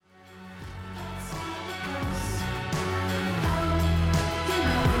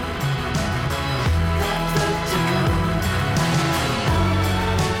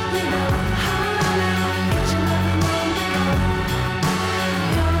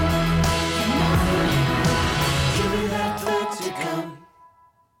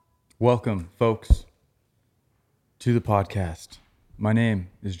Welcome, folks, to the podcast. My name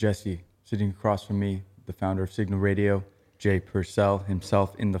is Jesse. Sitting across from me, the founder of Signal Radio, Jay Purcell,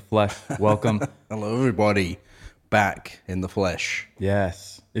 himself in the flesh. Welcome. Hello, everybody. Back in the flesh.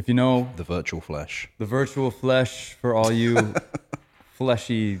 Yes. If you know The virtual flesh. the virtual flesh for all you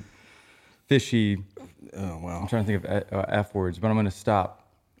fleshy, fishy, Oh, wow. I'm trying to think of F words, but I'm going to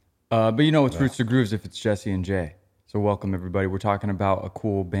stop. But you know it's Roots to Grooves if it's Jesse and Jay. So welcome, everybody. We're talking about a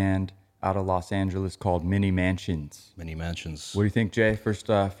cool band out of Los Angeles called Mini Mansions. Many mansions. What do you think, Jay? First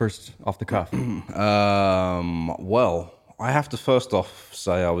off the cuff. Well, I have to first off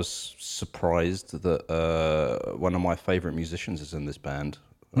say I was surprised that one of my favorite musicians is in this band.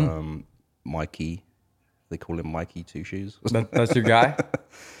 Mikey. They call him Mikey Two Shoes. That's your guy?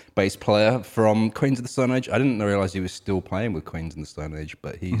 Bass player from Queens of the Stone Age. I didn't realize he was still playing with Queens of the Stone Age,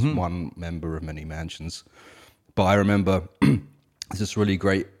 but he's one member of Many Mansions. But I remember there's this really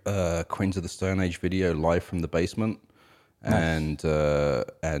great Queens of the Stone Age video live from the basement, and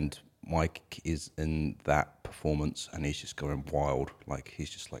Mike is in that performance, and he's just going wild. Like he's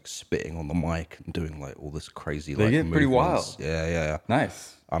just like spitting on the mic and doing like all this crazy. They like get pretty movements. wild. Yeah.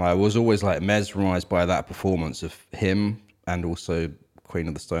 Nice. And I was always like mesmerized by that performance of him, and also Queen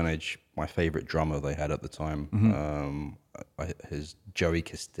of the Stone Age, my favorite drummer they had at the time, his Joey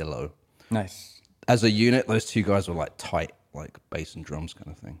Castillo. Nice. As a unit, those two guys were like tight, like bass and drums kind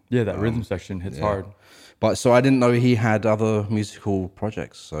of thing. Yeah, that rhythm section hits hard. But so I didn't know he had other musical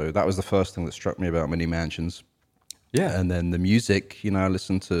projects. So that was the first thing that struck me about Many Mansions. Yeah. And then the music, I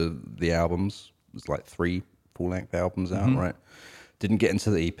listened to the albums. It was like 3 full-length albums out, right? Didn't get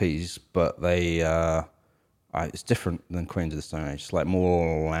into the EPs, but they, it's different than Queens of the Stone Age. It's like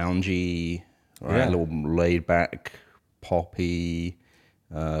more loungy, right? Yeah. A little laid-back, poppy,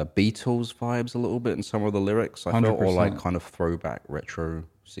 Beatles vibes a little bit in some of the lyrics, I felt, or 100%. like kind of throwback retro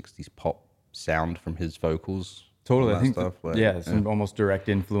 60s pop sound from his vocals. Totally. all I think that stuff. Like, it's an almost direct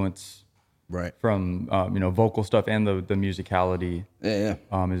influence right. from vocal stuff and the musicality Yeah.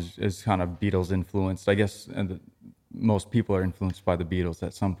 is kind of Beatles influenced. I guess most people are influenced by the Beatles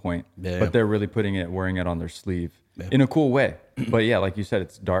at some point, Yeah. but they're really wearing it on their sleeve in a cool way. But yeah, like you said,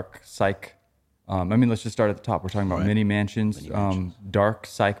 it's dark psych. Let's just start at the top. We're talking about Mini Mansions, dark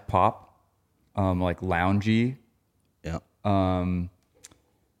psych pop, like loungy. Yeah. But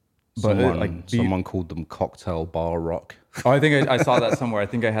Someone called them cocktail bar rock. Oh, I think I saw that somewhere. I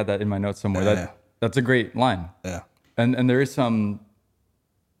think I had that in my notes somewhere. Yeah. That's a great line. Yeah. And there is some.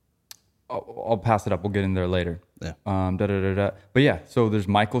 I'll pass it up. We'll get in there later. Yeah. But yeah, so there's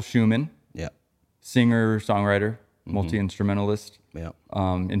Michael Schumann, Yeah. singer, songwriter, multi-instrumentalist. Yeah.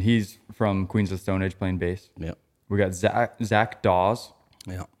 And he's from Queens of the Stone Age playing bass. Yeah. We got Zach Dawes,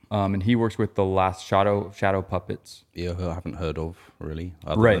 Yeah. and he works with the Last Shadow Puppets. Yeah, who I haven't heard of really,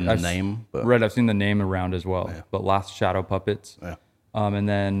 other Right, than the name. But Right, I've seen the name around as well. Yeah. But Last Shadow Puppets. Yeah. And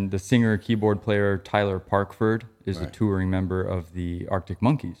then the singer, keyboard player Tyler Parkford is a Right. touring member of the Arctic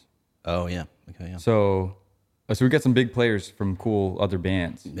Monkeys. Oh yeah. Okay. Yeah. So we got some big players from cool other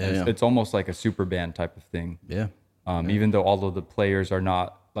bands. Yeah. It's almost like a super band type of thing. Yeah. Even though all of the players are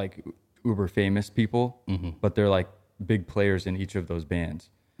not like uber famous people, but they're like big players in each of those bands.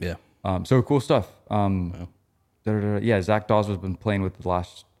 Yeah. So cool stuff. Yeah, Zach Dawes has been playing with the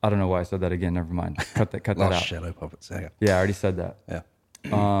Last. I don't know why I said that again. Never mind. Cut that Last out. Shadow Puppets. Yeah. Yeah, I already said that. Yeah.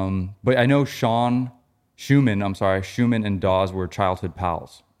 But I know Schumann and Dawes were childhood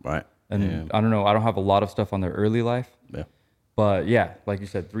pals. Right. And I don't know, I don't have a lot of stuff on their early life. Yeah. But yeah, like you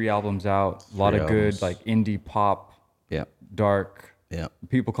said, 3 albums out, a lot of albums. good like indie pop, Yeah. dark. Yeah.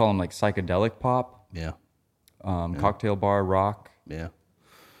 People call them like psychedelic pop, Yeah. cocktail bar rock. Yeah.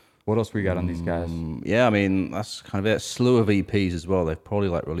 What else we got on these guys? Yeah, I mean, that's kind of it. A slew of EPs as well. They've probably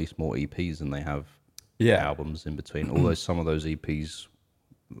like released more EPs than they have albums in between. Although some of those EPs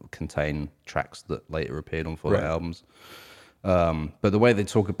contain tracks that later appeared on full albums. But the way they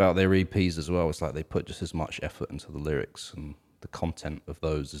talk about their EPs as well, it's like they put just as much effort into the lyrics and the content of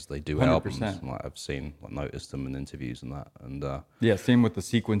those as they do 100%. albums. And, like I've noticed them in interviews and that. And Yeah, same with the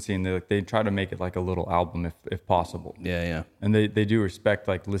sequencing. They try to make it like a little album if possible. yeah. And they do respect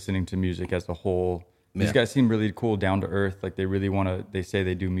like listening to music as a whole. These Yeah. guys seem really cool, down to earth. Like they really want to. They say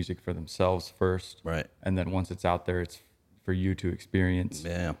they do music for themselves first, Right. and then once it's out there, it's for you to experience.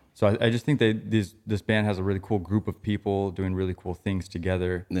 Yeah. So I just think this band has a really cool group of people doing really cool things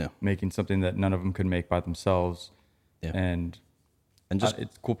together. Yeah. Making something that none of them could make by themselves. Yeah. And just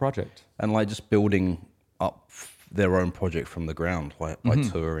it's a cool project. and like just building up their own project from the ground, like by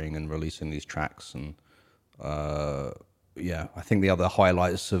touring and releasing these tracks. And I think the other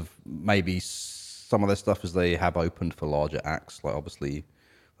highlights of maybe some of their stuff is they have opened for larger acts. Like obviously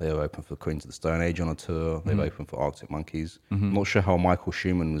They opened for Queens of the Stone Age on a tour. They've opened for Arctic Monkeys. I'm not sure how Michael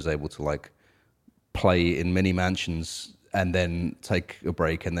Schumann was able to like play in Mini Mansions and then take a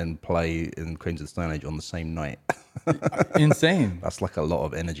break and then play in Queens of the Stone Age on the same night. Insane. That's like a lot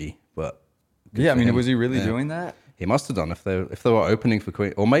of energy, but Yeah, I mean, was he really doing that? he must have done if they were opening for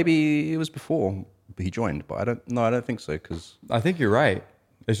Queen, or maybe it was before he joined. But I don't think so because I think you're right.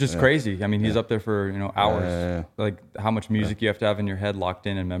 It's just crazy. I mean, he's up there for hours. Like how much music you have to have in your head locked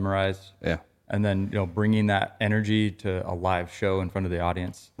in and memorized. yeah, And then bringing that energy to a live show in front of the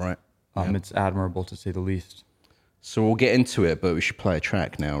audience. right. It's admirable to say the least. So we'll get into it, but we should play a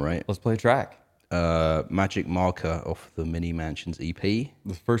track now, right? Let's play a track. Magic Marker off the Mini Mansions EP.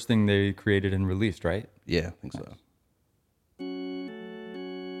 The first thing they created and released, right? Yeah, I think so.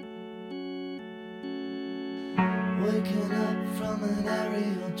 Waking up from an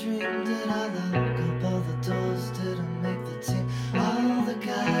aerial dream. Did I look up all the doors? Didn't make the team. All the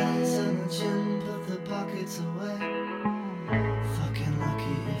guys on the gym put the pockets away. Fucking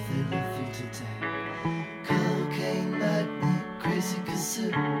lucky if they live through today. Cocaine magnet, crazy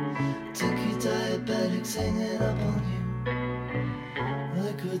kazoo. Tinky diabetics hanging up on you.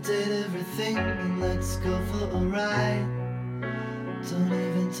 Liquidate everything and let's go for a ride. Don't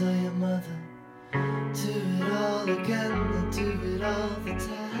even tell your mother. Do it all again, and do it all the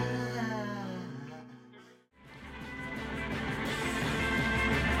time.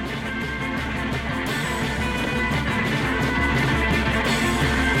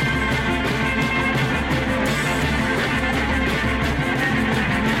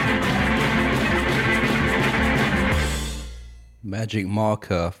 Magic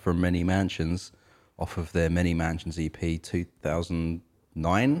Marker from Many Mansions off of their Many Mansions EP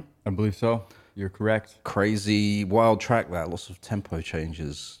 2009. I believe so. You're correct. Crazy, wild track that. Lots of tempo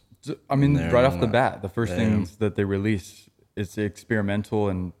changes. I mean, there right and off the that. bat, the first things that they release, it's experimental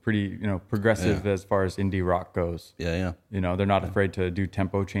and pretty, progressive as far as indie rock goes. Yeah. They're not afraid to do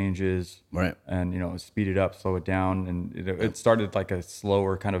tempo changes. Right. And, speed it up, slow it down. And it started like a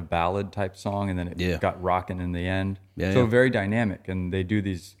slower kind of ballad type song, and then it got rocking in the end. So very dynamic. And they do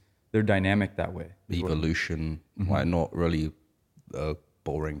they're dynamic that way. Evolution, like not really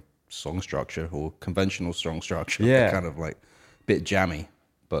boring song structure or conventional song structure. Yeah. They're kind of like a bit jammy,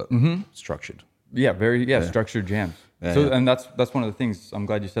 but structured. Yeah, structured jams. And that's one of the things. I'm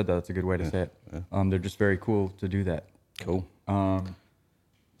glad you said that. That's a good way to say it. They're just very cool to do that. Cool.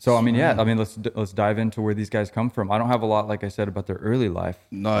 So let's dive into where these guys come from. I don't have a lot, like I said, about their early life.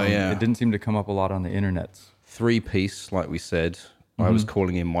 No, It didn't seem to come up a lot on the internets. 3-piece, like we said. I was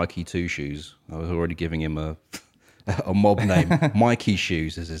calling him Mikey Two Shoes. I was already giving him a mob name. Mikey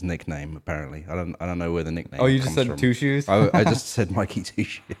Shoes is his nickname, apparently. I don't know where the nickname. Oh, you just comes said from. Two Shoes? I just said Mikey Two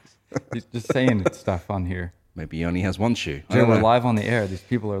Shoes. He's just saying stuff on here. Maybe he only has one shoe. I Jay, don't we're know. live on the air. These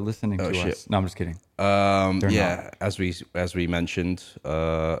people are listening to shit. us. No, I'm just kidding. Yeah, as we mentioned,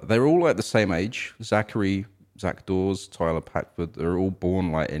 they're all like the same age. Zach Dawes, Tyler Packford. They're all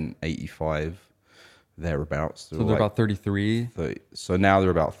born like in '85, thereabouts. So they're about 33. So now they're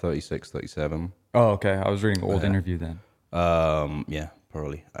about 36, 37. Oh, okay. I was reading old interview then. Yeah,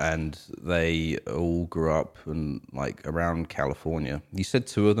 probably. And they all grew up in like around California. You said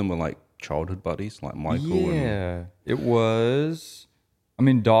two of them were like childhood buddies, like Michael. Yeah, it was. I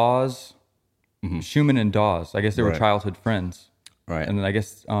mean, Dawes, Schumann and Dawes. I guess they were Right. childhood friends. Right. And then I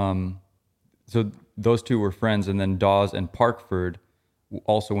guess so. Those two were friends, and then Dawes and Parkford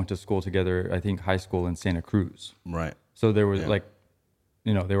also went to school together. I think high school in Santa Cruz. Right. So there was like,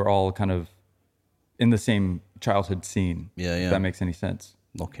 they were all kind of in the same childhood scene. Yeah, If yeah. that makes any sense.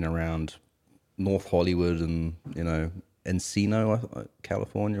 Knocking around North Hollywood and Encino,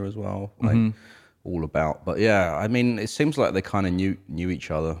 California as well, like all about. But yeah, I mean, it seems like they kind of knew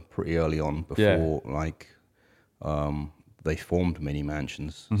each other pretty early on before they formed Mini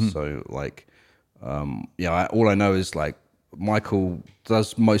Mansions. So like, all I know is like Michael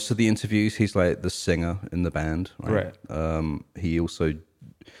does most of the interviews. He's like the singer in the band, right? He also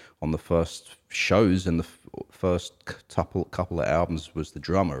on the first shows in the first couple of albums was the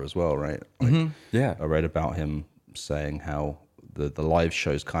drummer as well, right? Like, Yeah. I read about him saying how the live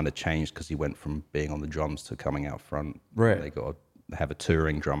shows kind of changed because he went from being on the drums to coming out front. Right. They got to have a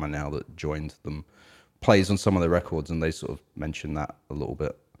touring drummer now that joined them, plays on some of the records, and they sort of mentioned that a little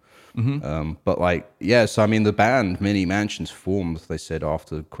bit. But like, yeah, so I mean, the band Mini Mansions formed, they said,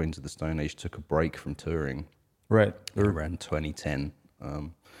 after Queens of the Stone Age took a break from touring Right. around 2010.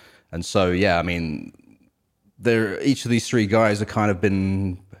 And so, yeah, I mean, each of these three guys have kind of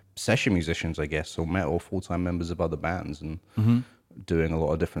been session musicians, I guess, or full-time members of other bands and doing a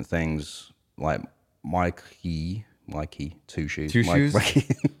lot of different things. Like Mikey Mikey Two Shoes. Two Shoes? Mikey.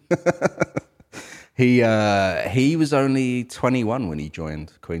 He was only 21 when he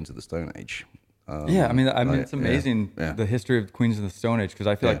joined Queens of the Stone Age. Yeah, I mean, it's amazing yeah. the history of Queens of the Stone Age, because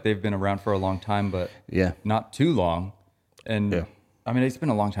I feel like they've been around for a long time, but not too long. And I mean, it's been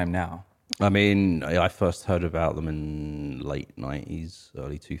a long time now. I mean, I first heard about them in late 90s,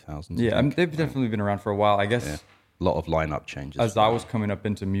 early 2000s. Yeah, I mean, they've definitely been around for a while. I guess a lot of lineup changes. As I was coming up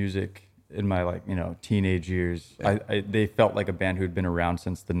into music in my teenage years, they felt like a band who had been around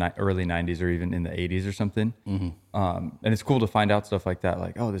since the early 90s or even in the 80s or something. Mm-hmm. And it's cool to find out stuff like that.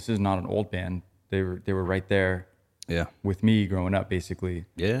 Like, oh, this is not an old band. They were right there with me growing up, basically.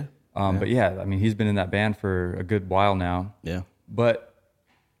 Yeah. But yeah, I mean, he's been in that band for a good while now. Yeah. But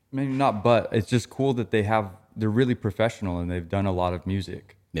maybe not, but it's just cool that they're really professional and they've done a lot of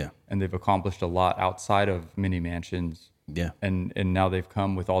music. Yeah. And they've accomplished a lot outside of Mini Mansions. Yeah. And now they've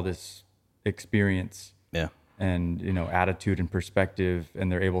come with all this experience. Yeah. And, attitude and perspective, and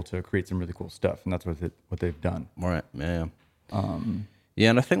they're able to create some really cool stuff. And that's what they've done. Right. Yeah.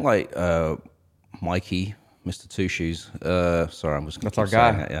 And I think Mikey, Mr. Two Shoes. Sorry, I'm just going to. That's our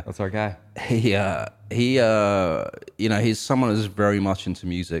guy. That's our guy. He's someone who's very much into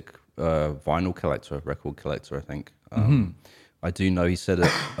music, vinyl collector, record collector. I think. I do know he said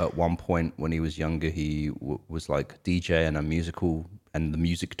at one point when he was younger, he was like DJ and the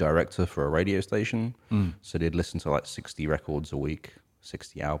music director for a radio station. So they'd listen to like 60 records a week,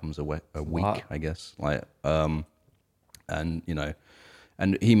 60 albums a week, I guess.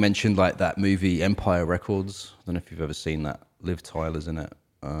 And he mentioned like that movie Empire Records. I don't know if you've ever seen that. Liv Tyler's in it.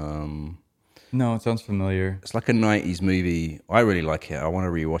 No, it sounds familiar. It's like a 90s movie. I really like it. I want to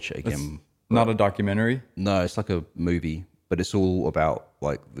rewatch it again. Not a documentary? No, it's like a movie, but it's all about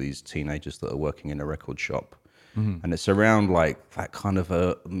like these teenagers that are working in a record shop. And it's around like that kind of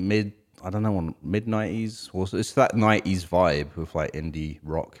a mid 90s. Also, it's that 90s vibe with like indie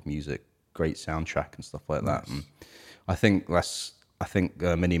rock music, great soundtrack and stuff like that. And I think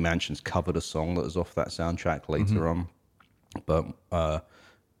Mini Mansions covered a song that was off that soundtrack later on. But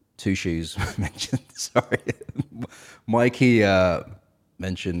Two Shoes mentioned, sorry, Mikey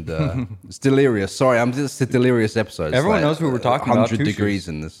mentioned, it's Delirious. Sorry, it's a Delirious episode. Everyone knows who we're talking about. 100 degrees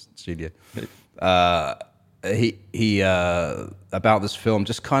in this studio. He about this film,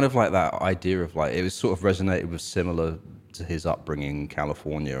 just kind of like that idea of like, it was sort of resonated with similar to his upbringing in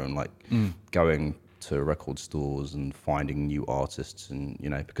California and like going to record stores and finding new artists, and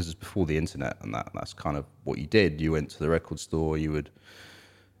because it's before the internet, and that's kind of what you did. You went to the record store, you would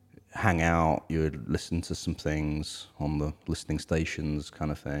hang out, you would listen to some things on the listening stations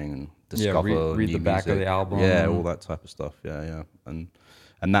kind of thing, and discover read new the back music. of the album, all that type of stuff.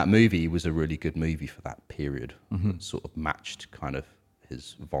 And that movie was a really good movie for that period. It sort of matched kind of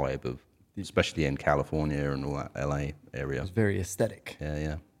his vibe of, especially in California and all that LA area. It was very aesthetic.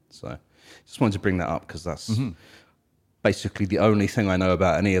 Yeah. So just wanted to bring that up because that's basically the only thing I know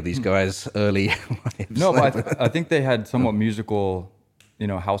about any of these guys' early lives. No, but I think they had somewhat musical,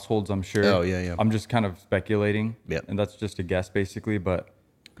 households, I'm sure. Oh, yeah. I'm just kind of speculating. Yep. And that's just a guess, basically. But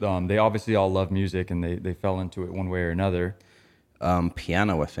they obviously all love music, and they fell into it one way or another.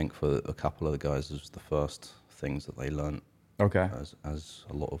 Piano, I think, for a couple of the guys was the first things that they learned. Okay. As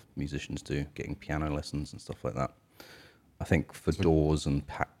a lot of musicians do, getting piano lessons and stuff like that. I think for Dawes and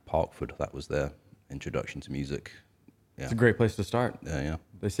Parkford, that was their introduction to music. Yeah. It's a great place to start. Yeah.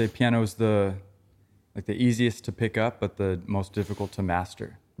 They say piano is the easiest to pick up, but the most difficult to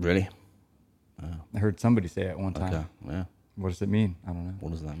master. Really? I heard somebody say it one time. Okay, yeah. What does it mean? I don't know.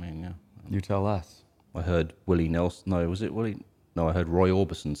 What does that mean? Yeah. You tell us. I heard Willie Nelson. No, was it Willie? No, I heard Roy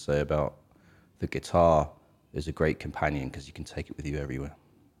Orbison say about the guitar is a great companion because you can take it with you everywhere.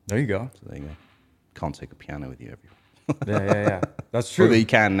 There you go. So there you go. Can't take a piano with you everywhere. Yeah. That's true. Well, you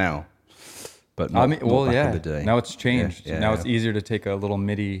can now, but not, not back in the day. Now it's changed. Yeah, now it's easier to take a little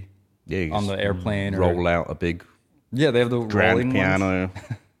MIDI on the airplane. Roll out a big they have the grand rolling piano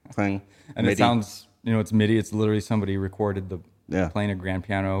thing. And MIDI. It sounds, it's MIDI. It's literally somebody recorded playing a grand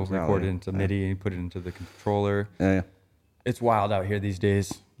piano, recorded into MIDI, and put it into the controller. Yeah. It's wild out here these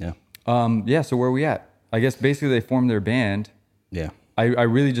days. Yeah. So where are we at? I guess basically they formed their band. Yeah. I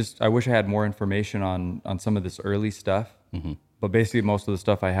really I wish I had more information on some of this early stuff. Mm-hmm. But basically most of the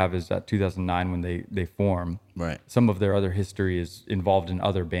stuff I have is at 2009 when they form. Right. Some of their other history is involved in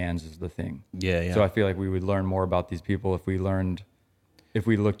other bands is the thing. Yeah. So I feel like we would learn more about these people if we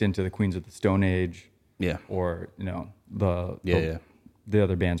looked into the Queens of the Stone Age. Yeah. Or, the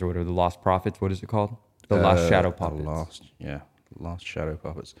other bands or whatever, the Lost Prophets, what is it called? The Last Shadow Puppets. Last Shadow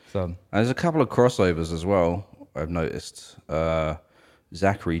Puppets. So and there's a couple of crossovers as well, I've noticed.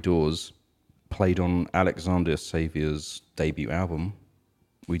 Zachary Dawes played on Alexandria Saviour's debut album.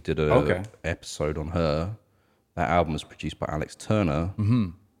 We did a episode on her. That album was produced by Alex Turner.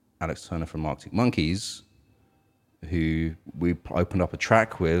 Alex Turner from Arctic Monkeys, who we opened up a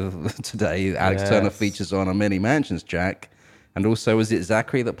track with today. Alex Turner features on a Many Mansions track. And also, is it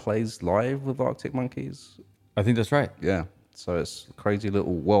Zachary that plays live with Arctic Monkeys? I think that's right. Yeah. So it's a crazy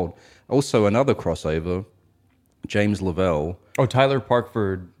little world. Also, another crossover, James Lavelle. Oh, Tyler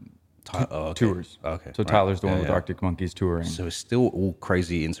Parkford tours. Okay. So Tyler's the one with Arctic Monkeys touring. So it's still all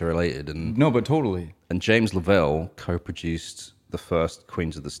crazy interrelated. And No, but totally. And James Lavelle co-produced the first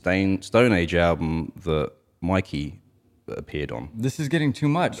Queens of the Stone Age album that Mikey appeared on. This is getting too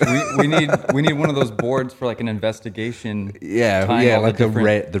much. We need one of those boards for like an investigation. Yeah, like the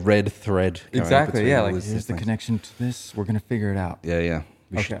red thread. Exactly. Yeah, like here's the connection to this. We're gonna figure it out. Yeah.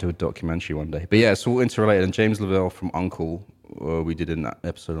 We should do a documentary one day. But yeah, it's all interrelated. And James Lavelle from Uncle, we did an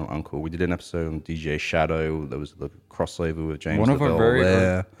episode on Uncle. We did an episode on DJ Shadow. There was the crossover with James Lavelle. One of our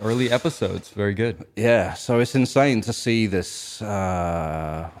very early episodes. Very good. Yeah, so it's insane to see this.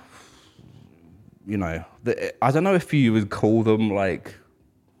 You know, I don't know if you would call them like.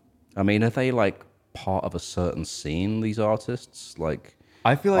 I mean, are they like part of a certain scene? These artists, like.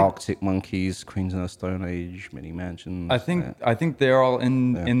 I feel like Arctic Monkeys, Queens of the Stone Age, Many Mansions. I think they're all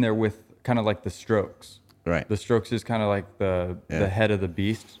in there with kind of like the Strokes. Right. The Strokes is kind of like the head of the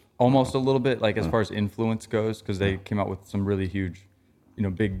beast, almost a little bit like as far as influence goes, because they came out with some really huge,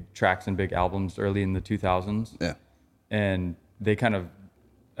 big tracks and big albums early in the 2000s. Yeah. And they kind of,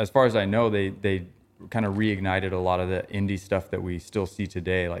 as far as I know, they kind of reignited a lot of the indie stuff that we still see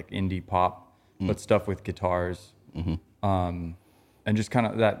today, like indie pop, but stuff with guitars. And just kind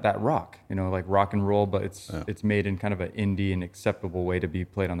of that rock, like rock and roll, but it's made in kind of an indie and acceptable way to be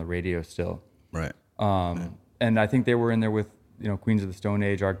played on the radio still. Right. And I think they were in there with, Queens of the Stone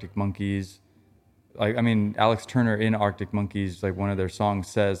Age, Arctic Monkeys. Like, I mean, Alex Turner in Arctic Monkeys, like one of their songs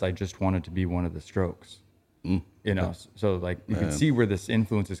says, "I just wanted to be one of the Strokes." So like you can see where this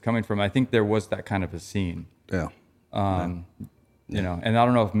influence is coming from. I think there was that kind of a scene. Yeah. And I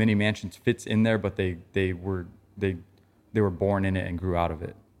don't know if Many Mansions fits in there, but they were born in it and grew out of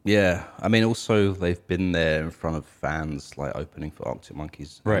it. Yeah, I mean, also they've been there in front of fans, like opening for Arctic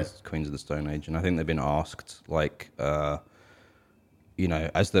Monkeys, as Queens of the Stone Age, and I think they've been asked, like, as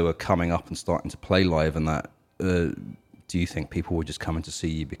they were coming up and starting to play live, and that, do you think people were just coming to see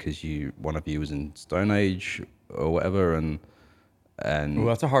you because one of you was in Stone Age or whatever? And well,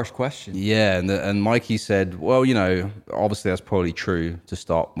 that's a harsh question. Yeah, and Mikey said, well, obviously that's probably true to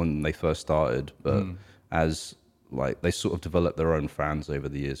start when they first started, but as like they sort of developed their own fans over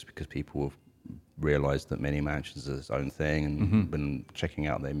the years because people have realized that Many Mansions is its own thing and been checking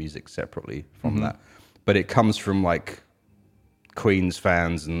out their music separately from that. But it comes from like Queen's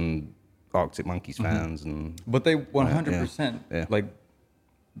fans and Arctic Monkeys fans but they 100% like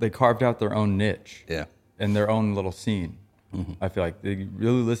they carved out their own niche and their own little scene. I feel like they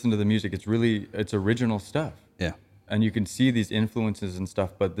really listen to the music. It's original stuff. Yeah. And you can see these influences and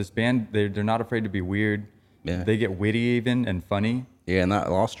stuff, but this band, they're not afraid to be weird. Yeah. They get witty even and funny. Yeah, and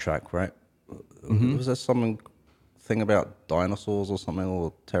that last track, right? Was there something about dinosaurs or something,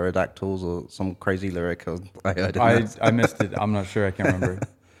 or pterodactyls, or some crazy lyric I heard? I missed it. I'm not sure. I can't remember.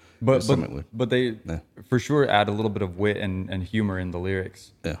 But they for sure add a little bit of wit and humor in the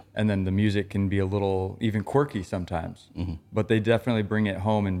lyrics. Yeah. And then the music can be a little even quirky sometimes. But they definitely bring it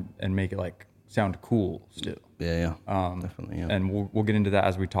home and make it like sound cool still. Yeah. Definitely. Yeah. And we'll get into that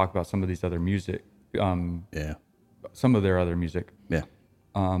as we talk about some of these other music. Some of their other music. Yeah.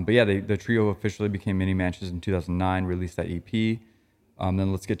 But yeah, the trio officially became Many Mansions in 2009, released that EP.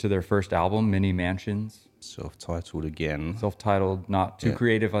 Then let's get to their first album, Many Mansions. Self-titled again. Self-titled, not too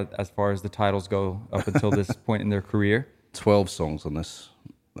creative as far as the titles go up until this point in their career. 12 songs on this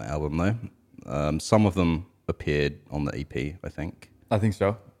album, though. Some of them appeared on the EP, I think. I think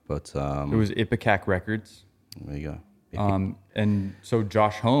so. But it was Ipecac Records. There you go. And so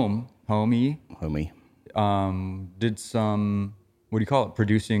Josh Homie, did some, what do you call it?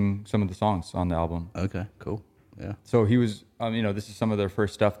 Producing some of the songs on the album. Okay, cool. Yeah. So he was, this is some of their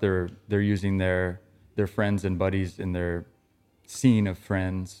first stuff. They're using their friends and buddies in their scene of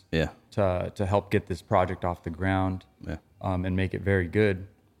friends. Yeah. To help get this project off the ground. Yeah. And make it very good.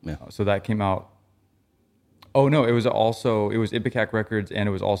 Yeah. So that came out. Oh no, it was Ipecac Records, and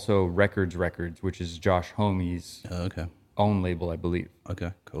it was also Records, which is Josh Homie's own label, I believe.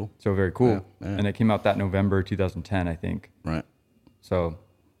 Okay, cool. So very cool. Yeah. And it came out that November 2010, I think. Right. So.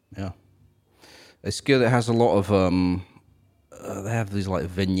 Yeah. It's good. It has a lot of, they have these like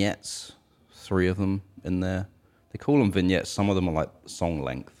vignettes, 3 of them in there. They call them vignettes. Some of them are like song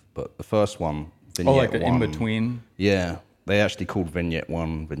length. but the first one, Oh, Vignette like an 1, in between. Yeah, they actually called Vignette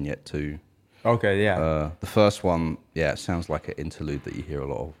 1, Vignette 2. Okay, yeah. The first one, yeah, it sounds like an interlude that you hear a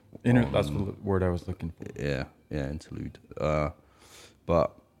lot of. That's the word I was looking for. Yeah, interlude.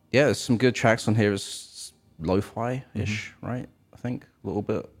 But yeah, there's some good tracks on here. It's lo-fi-ish, right? I think a little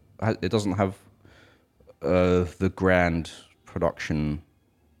bit. It doesn't have the grand production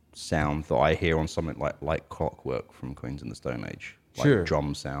sound that I hear on something like Clockwork from Queens of the Stone Age, like Sure.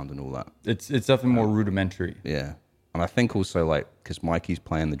 drum sound and all that. It's definitely more rudimentary. Yeah, and I think also like because Mikey's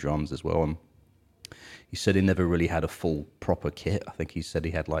playing the drums as well, and he said he never really had a full proper kit. I think he said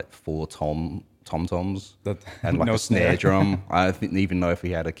he had like 4 tom-toms and like no a snare snare. drum. I didn't even know if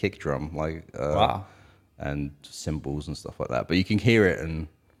he had a kick drum, Wow. and cymbals and stuff like that. But you can hear it, and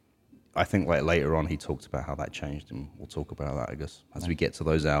I think like later on he talked about how that changed, and we'll talk about that, I guess, as we get to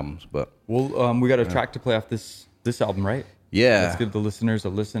those albums. But Well, we got a track to play off this album, right? yeah, Let's give the listeners a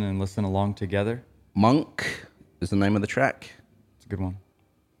listen and listen along together. Monk is the name of the track. It's a good one.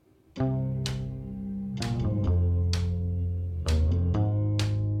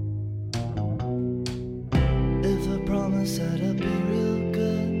 If I promise that I'll be real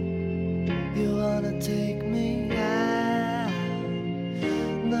good, you wanna take me out.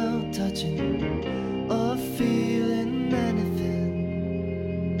 No touching or feeling anything.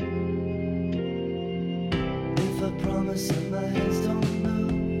 If I promise that my hands don't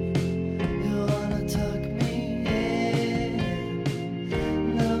move, you wanna tuck me in.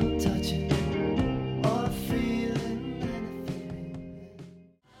 No touching or feeling anything.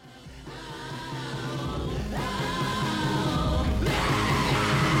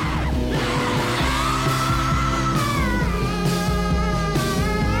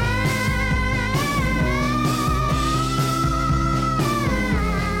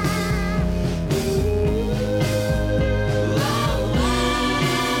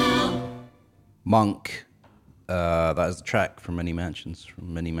 Monk. That is the track from Many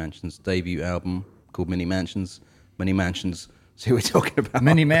Mansions, debut album called Many Mansions. Many Mansions. So who we're talking about?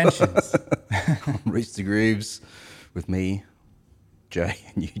 Many mansions. Rooster Grooves with me, Jay,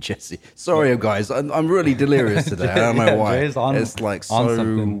 and you, Jesse. Sorry, guys. I'm really delirious today. I don't know Yeah, why. Jay's on- It's like on so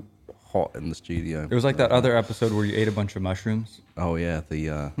something. hot in the studio. It was like that other episode where you ate a bunch of mushrooms. Oh yeah,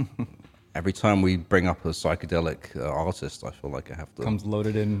 the every time we bring up a psychedelic artist, I feel like I have to. Comes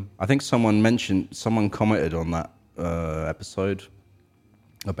loaded in. I think someone commented on that episode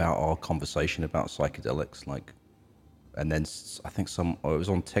about our conversation about psychedelics, like, and then I think it was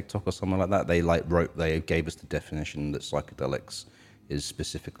on TikTok or something like that. They gave us the definition that psychedelics is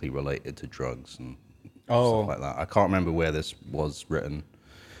specifically related to drugs and stuff like that. I can't remember where this was written,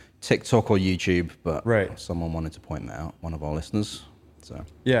 TikTok or YouTube, but Right. someone wanted to point that out, one of our listeners. So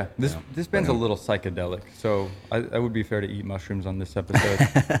Yeah, this band's a little psychedelic, so I would be fair to eat mushrooms on this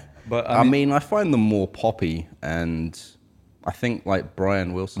episode. But I mean, I find them more poppy, and I think like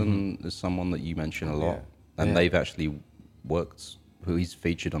Brian Wilson is someone that you mention a lot, Yeah. and Yeah. they've actually worked. Who he's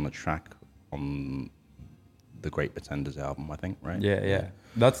featured on a track on the Great Pretenders album, I think, right? yeah.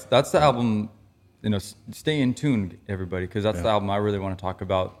 That's the album. You know, stay in tune, everybody, because that's the album I really want to talk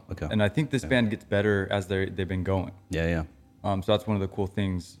about. Okay. And I think this band gets better as they've been going. Yeah. So that's one of the cool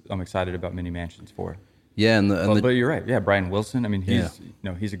things I'm excited about Many Mansions for. Yeah, and But you're right. Yeah, Brian Wilson. I mean,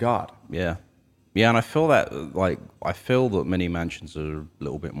 he's a god. yeah, and I feel that that Many Mansions are a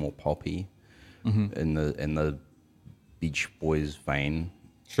little bit more poppy in the Beach Boys vein.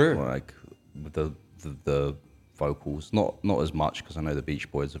 Sure. Like with the vocals, not as much, because I know the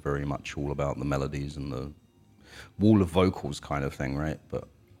Beach Boys are very much all about the melodies and the wall of vocals kind of thing, right? But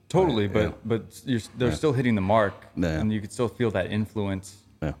Totally, but they're still hitting the mark, Yeah. and you could still feel that influence.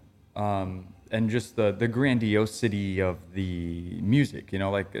 yeah, And just the grandiosity of the music, you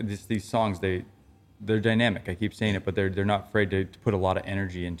know, like these songs, they're dynamic. I keep saying it, but they're not afraid to put a lot of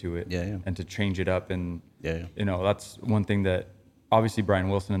energy into it, Yeah. and to change it up. And Yeah. you know, that's one thing that obviously Brian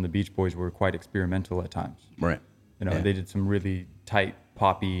Wilson and the Beach Boys were quite experimental at times. right. You know, Yeah. they did some really tight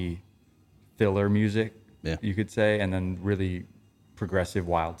poppy filler music, Yeah. you could say, and then really progressive,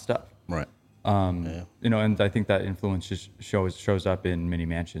 wild stuff. Right. You know, and I think that influence just shows up in Many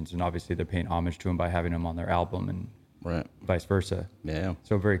Mansions, and obviously they're paying homage to him by having him on their album, and Right. vice versa. Yeah.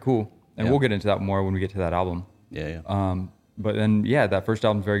 So very cool, and Yeah. we'll get into that more when we get to that album. Yeah. But then, yeah, that first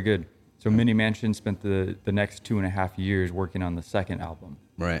album's very good. So Many Mansions spent the next 2.5 years working on the second album.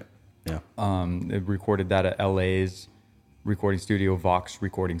 Right. Yeah. They recorded that at LA's recording studio, Vox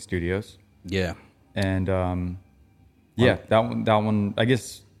Recording Studios, Yeah. and yeah, that one. I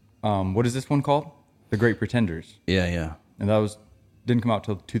guess what is this one called? The Great Pretenders. Yeah. Yeah. And that didn't come out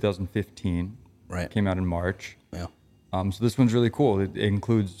till 2015. Right. Came out in March. Yeah. So this one's really cool. It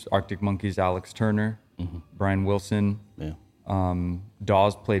includes Arctic Monkeys, Alex Turner, Brian Wilson. Yeah.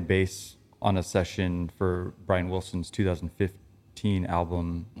 Dawes played bass on a session for Brian Wilson's 2015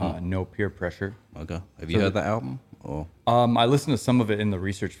 album, No Peer Pressure. Okay. Have you heard that album? Or I listened to some of it in the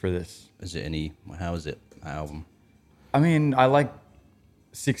research for this. how is it, that album? I mean, I like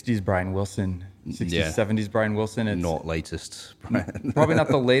 60s Brian Wilson, 60s, Yeah. 70s Brian Wilson. It's Not latest. probably not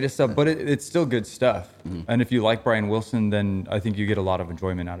the latest stuff, but it's still good stuff. And if you like Brian Wilson, then I think you get a lot of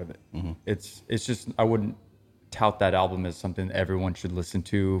enjoyment out of it. It's just, I wouldn't tout that album as something everyone should listen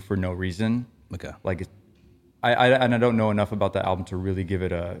to for no reason. Okay. Like, I don't know enough about the album to really give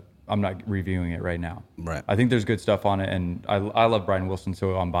it I'm not reviewing it right now. Right. I think there's good stuff on it, and I love Brian Wilson,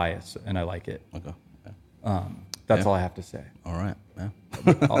 so I'm biased, and I like it. Okay. Yeah. That's all I have to say. All right. Yeah.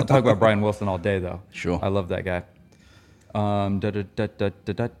 I'll talk about Brian Wilson all day, though. Sure. I love that guy.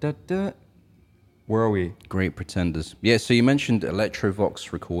 Where are we? Great Pretenders. Yeah, so you mentioned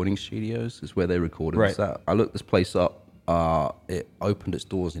Electrovox Recording Studios is where they recorded Right. this at. I looked this place up. It opened its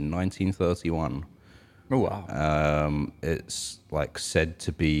doors in 1931. Oh, wow. It's like said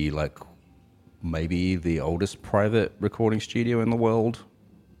to be like maybe the oldest private recording studio in the world,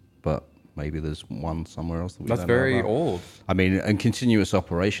 but maybe there's one somewhere else that we That's don't know very about. old. I mean, and continuous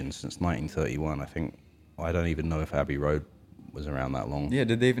operations since 1931. I don't even know if Abbey Road was around that long. Yeah,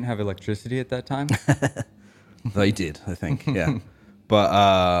 did they even have electricity at that time? They did, I think, yeah.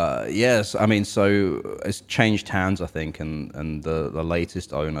 But yes, I mean, so it's changed hands, I think, and the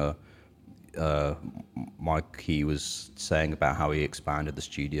latest owner, Mike, he was saying about how he expanded the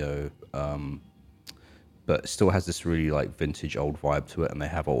studio, but it still has this really like vintage old vibe to it, and they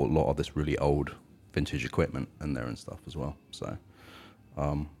have a lot of this really old vintage equipment in there and stuff as well. So,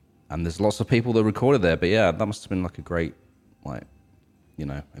 and there's lots of people that recorded there, but yeah, that must have been like a great, like,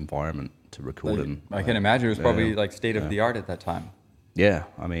 environment to record in. I can imagine it was probably Yeah. like state of the art at that time. Yeah,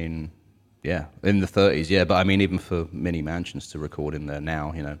 I mean, yeah, in the 30s, yeah, but I mean, even for mini mansions to record in there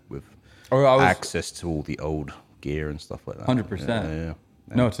now, with access to all the old gear and stuff like that. 100%. Yeah.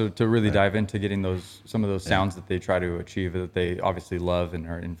 No, to really dive into getting some of those sounds that they try to achieve that they obviously love and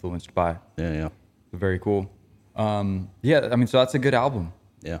are influenced by. Yeah. Very cool. Yeah, I mean, so that's a good album.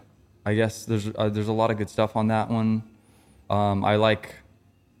 Yeah. I guess there's a lot of good stuff on that one. I like.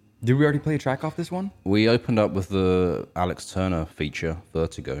 Did we already play a track off this one? We opened up with the Alex Turner feature,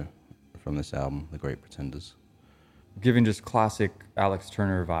 Vertigo, from this album, The Great Pretenders. Giving just classic Alex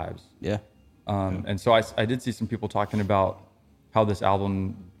Turner vibes. Yeah. And so I did see some people talking about how this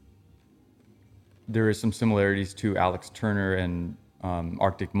album, there is some similarities to Alex Turner and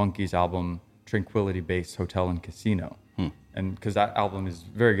Arctic Monkeys album, Tranquility Base Hotel and Casino. And because that album is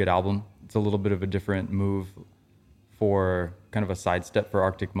a very good album. It's a little bit of a different move for kind of a sidestep for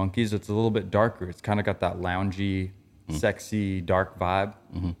Arctic Monkeys. It's a little bit darker. It's kind of got that loungy, sexy, dark vibe.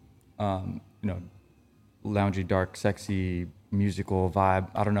 Loungy, dark, sexy, musical vibe.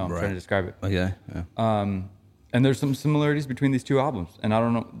 I don't know. I'm trying to describe it. Okay. Yeah. And there's some similarities between these two albums. And I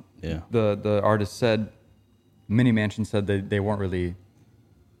don't know. Yeah. The artist said, Mini Mansion said they weren't really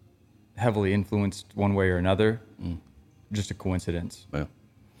heavily influenced one way or another. Just a coincidence. Yeah.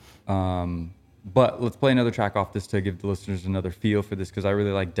 But let's play another track off this to give the listeners another feel for this, because I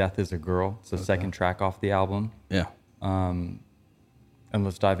really like Death is a Girl. It's the second track off the album. Yeah. And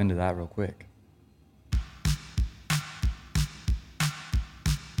let's dive into that real quick.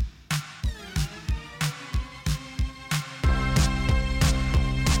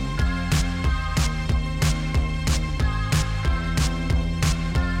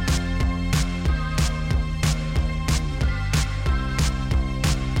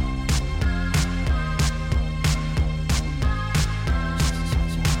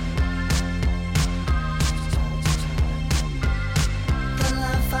 The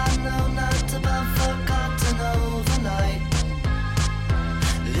life I know not about forgotten overnight.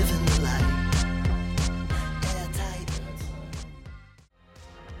 Living the light, airtight.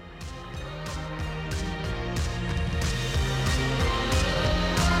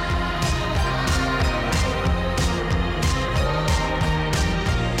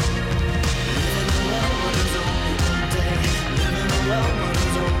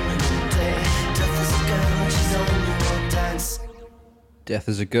 Death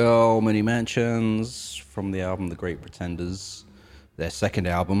is a Girl, Mini Mansions, from the album The Great Pretenders. Their second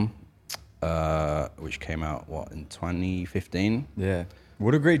album, which came out, in 2015? Yeah.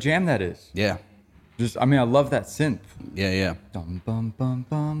 What a great jam that is. Yeah. I love that synth. Yeah. Dum, bum, bum,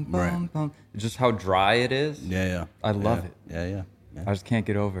 bum, bum, Right. bum. Just how dry it is. Yeah. I love it. Yeah. I just can't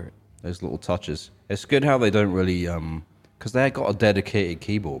get over it. Those little touches. It's good how they don't really because they got a dedicated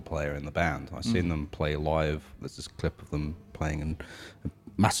keyboard player in the band. I've seen them play live. There's this clip of them playing in a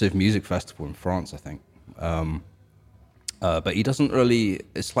massive music festival in France, I think. But he doesn't really.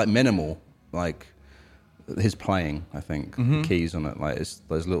 It's like minimal, like his playing. I think the keys on it, like it's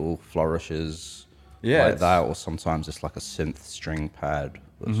those little flourishes, like that, or sometimes it's like a synth string pad.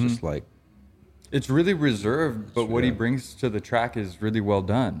 It's just like it's really reserved, but what he brings to the track is really well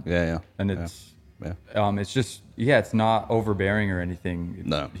done. Yeah. And it's it's just it's not overbearing or anything.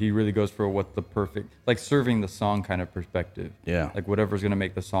 No, he really goes for what the perfect, like serving the song kind of perspective. Yeah, like whatever's gonna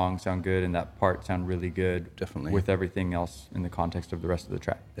make the song sound good and that part sound really good. Definitely with everything else in the context of the rest of the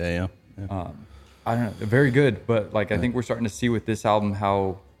track. Yeah. I don't know, very good, but like I think we're starting to see with this album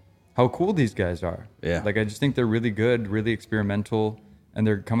how cool these guys are. Yeah, like I just think they're really good, really experimental, and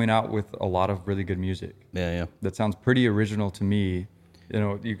they're coming out with a lot of really good music. Yeah. That sounds pretty original to me. You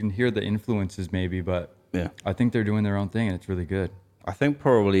know, you can hear the influences maybe, but I think they're doing their own thing and it's really good. I think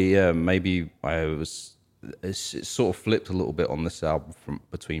probably, maybe it's sort of flipped a little bit on this album from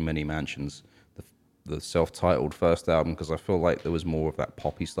between Many Mansions, the self-titled first album, because I feel like there was more of that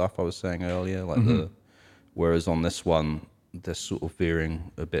poppy stuff I was saying earlier, like whereas on this one, they're sort of veering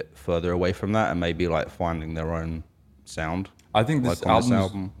a bit further away from that and maybe like finding their own sound. I think this like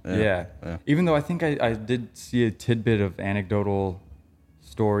album, even though I think I did see a tidbit of anecdotal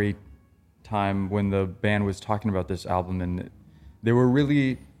story time when the band was talking about this album, and they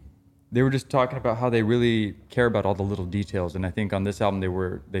were just talking about how they really care about all the little details, and I think on this album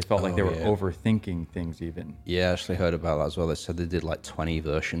they felt like they were overthinking things even. Yeah, I actually heard about that as well. They said they did like 20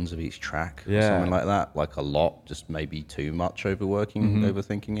 versions of each track or Yeah. something like that, like a lot, just maybe too much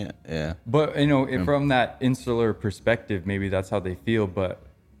overthinking it. Yeah. But you know, from that insular perspective, maybe that's how they feel, but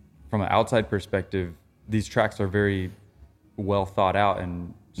from an outside perspective, these tracks are very well thought out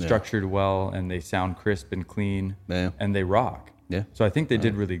and structured well, and they sound crisp and clean, and they rock. Yeah. So I think they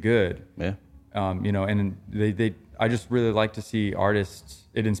did really good. Yeah. You know, and I just really like to see artists.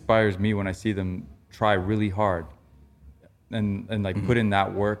 It inspires me when I see them try really hard and like put in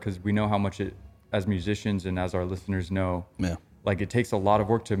that work, because we know how much it, as musicians and as our listeners know, like it takes a lot of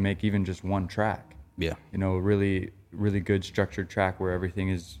work to make even just one track. Yeah. You know, really, really good structured track where everything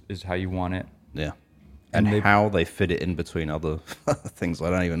is how you want it. Yeah. And how they fit it in between other things I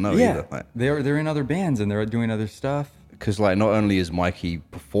don't even know either. Like, they're in other bands and they're doing other stuff. Because like not only is Mikey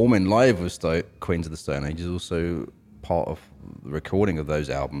performing live with Queens of the Stone Age, he's also part of the recording of those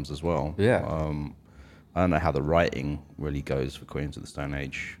albums as well. Yeah. I don't know how the writing really goes for Queens of the Stone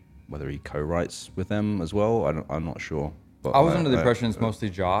Age, whether he co-writes with them as well. I'm not sure. But I was under the impression it's mostly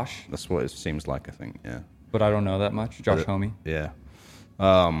Josh. That's what it seems like, I think, yeah. But I don't know that much. Josh Homme. Yeah.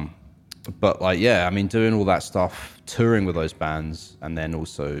 But like, I mean, doing all that stuff, touring with those bands, and then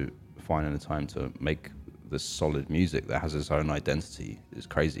also finding the time to make this solid music that has its own identity is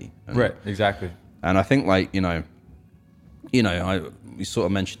crazy. Right, exactly. And I think like, we sort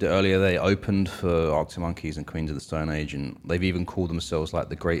of mentioned it earlier, they opened for Arctic Monkeys and Queens of the Stone Age, and they've even called themselves like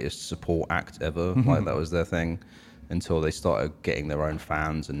the greatest support act ever. Like that was their thing until they started getting their own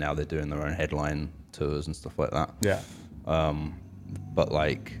fans, and now they're doing their own headline tours and stuff like that. Yeah. But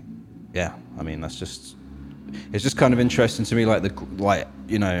like, I mean, it's just kind of interesting to me.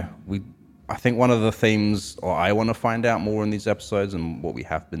 I think one of the themes, or I want to find out more in these episodes, and what we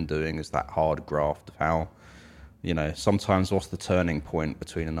have been doing, is that hard graft of how, sometimes what's the turning point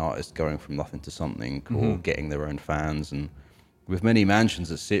between an artist going from nothing to something, or getting their own fans. And with Many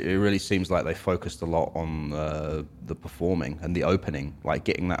Mansions, it really seems like they focused a lot on the performing and the opening, like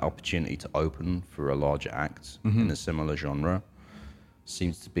getting that opportunity to open for a larger act in a similar genre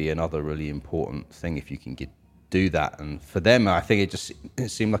seems to be another really important thing if you can do that. And for them, I think it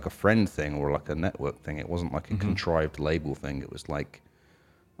seemed like a friend thing or like a network thing. It wasn't like a contrived label thing. It was like,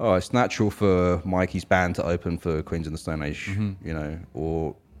 oh, it's natural for Mikey's band to open for Queens of the Stone Age,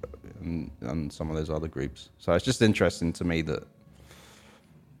 or and some of those other groups. So it's just interesting to me that,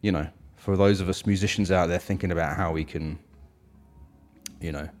 for those of us musicians out there thinking about how we can,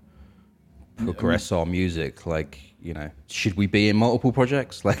 progress our music, like, should we be in multiple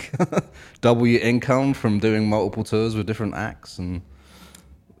projects, like double your income from doing multiple tours with different acts and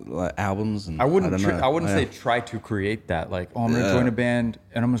like albums? And I wouldn't say try to create that, like, oh, I'm gonna join a band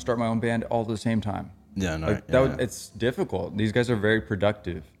and I'm gonna start my own band all at the same time. It's difficult. These guys are very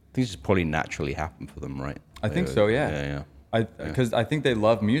productive. Things just probably naturally happen for them, right? I think so. Because I think they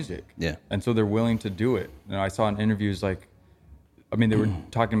love music. Yeah. And so they're willing to do it. I saw in interviews, like, they were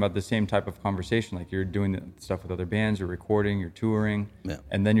talking about the same type of conversation. Like, you're doing the stuff with other bands, you're recording, you're touring,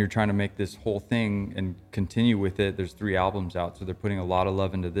 and then you're trying to make this whole thing and continue with it. There's 3 albums out, so they're putting a lot of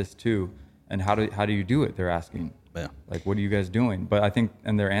love into this too. And how do you do it? They're asking. Yeah. Like, what are you guys doing? But I think,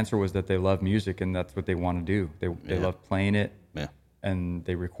 and their answer was that they love music and that's what they want to do. They love playing it, Yeah. and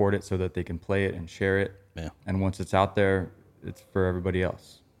they record it so that they can play it and share it. Yeah. And once it's out there, it's for everybody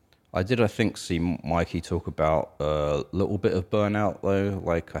else. I think, see Mikey talk about a little bit of burnout though.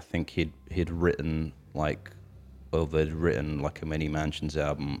 Like, I think he'd written they'd written like a Many Mansions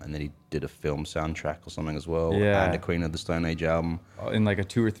album, and then he did a film soundtrack or something as well. Yeah. And a Queen of the Stone Age album. In like a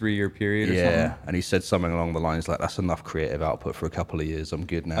 2 or 3 year period or Yeah. something. And he said something along the lines like, "That's enough creative output for a couple of years. I'm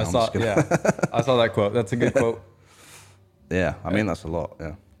good now." I saw that quote. That's a good quote. Yeah. I mean, that's a lot.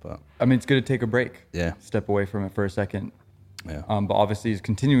 Yeah. But I mean, it's good to take a break. Yeah. Step away from it for a second. yeah. But obviously he's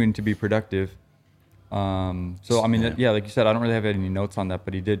continuing to be productive. So I mean, yeah, like you said, I don't really have any notes on that,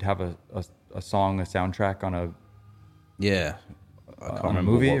 but he did have a song, a soundtrack on a Yeah. I can't on a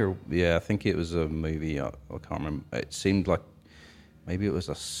remember movie what- or Yeah, I think it was a movie. I can't remember. It seemed like maybe it was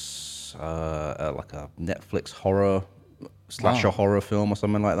like a Netflix horror slasher Wow. horror film or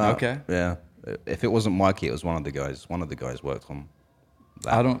something like that. Okay. Yeah. If it wasn't Mikey, it was one of the guys. One of the guys worked on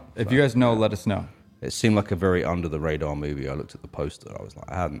that. I don't. If you guys know, let us know. It seemed like a very under the radar movie. I looked at the poster. I was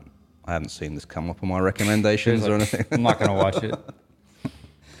like, I hadn't seen this come up on my recommendations or anything. I'm not gonna watch it.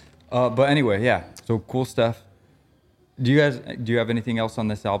 But anyway, yeah. So cool stuff. Do you have anything else on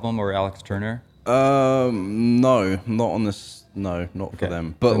this album or Alex Turner? No, not on this. No, not for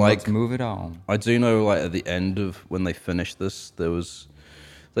them. But Then like, let's move it on. I do know, like at the end of when they finished this, there was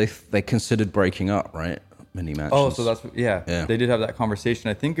they considered breaking up, right? Many Mansions. Oh, so that's yeah. Yeah. They did have that conversation.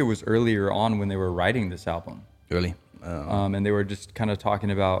 I think it was earlier on when they were writing this album, really. and they were just kind of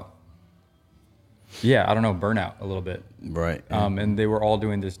talking about, yeah, I don't know, burnout a little bit. Right. And they were all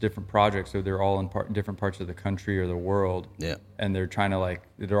doing this different projects, so they're all in different parts of the country or the world. Yeah. And they're trying to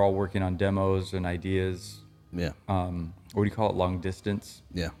they're all working on demos and ideas. Yeah. What do you call it? Long distance.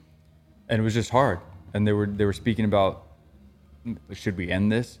 Yeah. And it was just hard. And they were speaking about, should we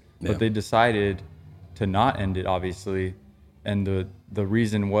end this? Yeah. But they decided to not end it, obviously. And the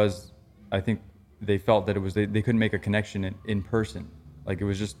reason was, I think they felt that it was they couldn't make a connection in person. Like it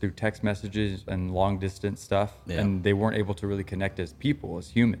was just through text messages and long distance stuff. Yeah. And they weren't able to really connect as people, as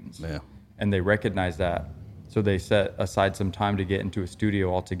humans. Yeah. And they recognized that. So they set aside some time to get into a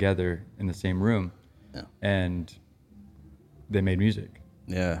studio all together in the same room. Yeah. And they made music.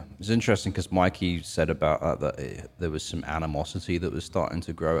 Yeah, it's interesting because Mikey said about that there was some animosity that was starting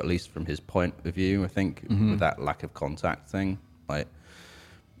to grow, at least from his point of view. I think with that lack of contact thing, like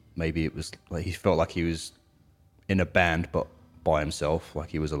maybe it was like he felt like he was in a band but by himself, like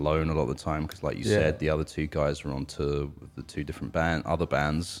he was alone a lot of the time. Because, like you said, the other two guys were on tour with the two different other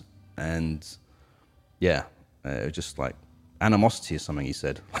bands, and yeah, it was just like animosity is something he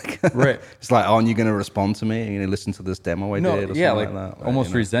said. Like, Right. It's like, aren't you going to respond to me? Are you going to listen to this demo I did? Or something like that? Like, almost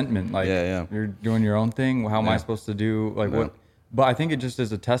you know? resentment. Like, Yeah. you're doing your own thing. How am I supposed to do like what? But I think it just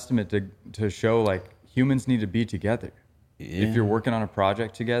is a testament to show like humans need to be together. If you're working on a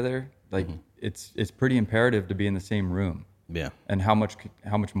project together, like it's pretty imperative to be in the same room. Yeah. And how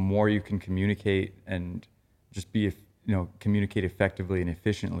much more you can communicate and just be communicate effectively and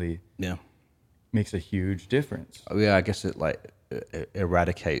efficiently Yeah. makes a huge difference. Oh, yeah, I guess it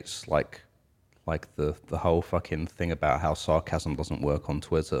eradicates like the whole fucking thing about how sarcasm doesn't work on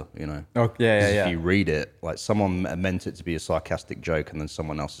Twitter, you know? Oh, yeah, 'Cause yeah. If you read it, like someone meant it to be a sarcastic joke, and then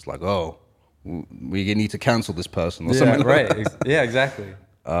someone else is like, "Oh, we need to cancel this person," or something. right. Like that. Yeah, exactly.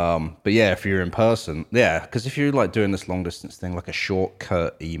 But yeah, if you're in person, yeah, because if you're like doing this long distance thing, like a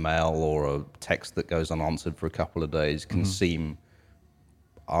shortcut email or a text that goes unanswered for a couple of days can seem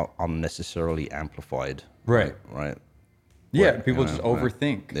unnecessarily amplified. Right. Right. Yeah, Right, people you just know,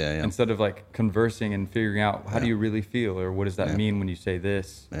 overthink Yeah. instead of like conversing and figuring out how do you really feel or what does that Yeah. mean when you say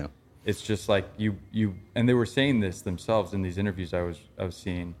this. Yeah. It's just like you and they were saying this themselves in these interviews I was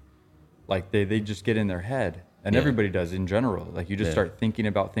seeing, like they just get in their head, and Yeah. everybody does in general. Like you just Yeah. start thinking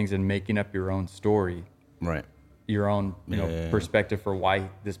about things and making up your own story, Right. your own Yeah. perspective for why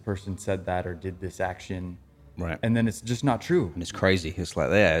this person said that or did this action, Right. and then it's just not true. And it's crazy. It's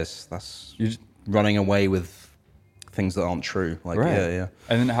like, yeah, that's You just, running away with things that aren't true. Like, right. yeah.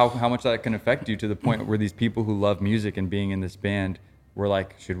 And then how much that can affect you to the point where these people who love music and being in this band were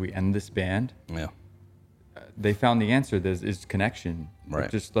like, should we end this band? Yeah. They found the answer. This is connection. Right.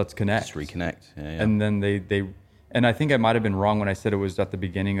 Just let's connect. Just reconnect. Yeah. And then they and I think I might have been wrong when I said it was at the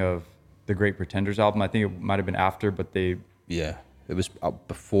beginning of the Great Pretenders album. I think it might have been after, but they yeah. It was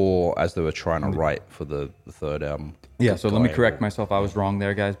before, as they were trying to write for the third album. yeah. So let me Guy- correct myself. I was wrong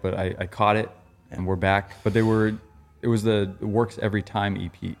there, guys, but I caught it, and we're back. But it was the Works Every Time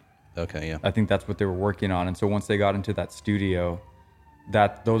EP. Okay, yeah. I think that's what they were working on. And so once they got into that studio,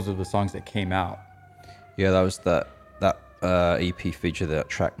 those are the songs that came out. Yeah, that was that EP featured that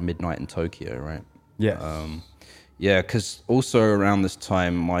track Midnight in Tokyo, right? Yes. Yeah, because also around this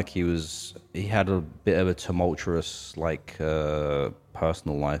time, Mikey he had a bit of a tumultuous, like,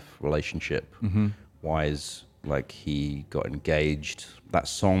 personal life relationship wise. Like, he got engaged. That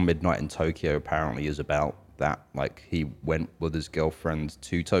song Midnight in Tokyo apparently is about that. Like, he went with his girlfriend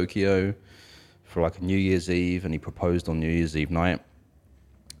to Tokyo for like a New Year's Eve, and he proposed on New Year's Eve night.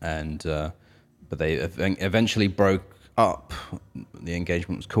 And but they eventually broke up. The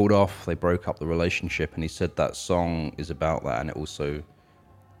engagement was called off. They broke up the relationship, and he said that song is about that. And it also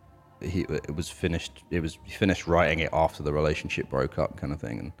he finished writing it after the relationship broke up, kind of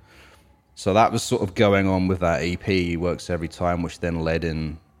thing. And so that was sort of going on with that EP. He Works Every Time, which then led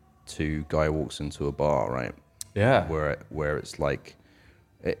in to Guy Walks Into a Bar, right? Yeah. Where it's like,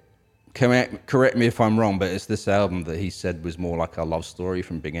 correct me if I'm wrong, but it's this album that he said was more like a love story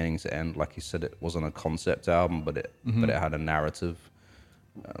from beginning to end. Like he said, it wasn't a concept album, but it had a narrative.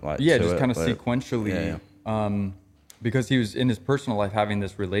 Just kind of sequentially. Yeah. Because he was in his personal life having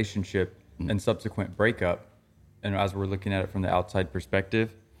this relationship and subsequent breakup, and as we're looking at it from the outside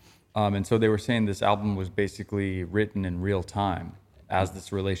perspective, and so they were saying this album was basically written in real time as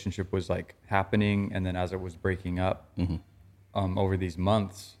this relationship was like happening, and then as it was breaking up. Over these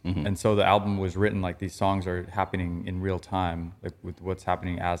months. And so the album was written like these songs are happening in real time, like with what's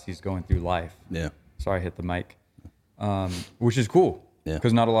happening as he's going through life. Yeah. Sorry, I hit the mic. Which is cool. Yeah.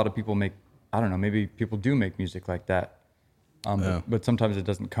 Because not a lot of people maybe people do make music like that. But sometimes it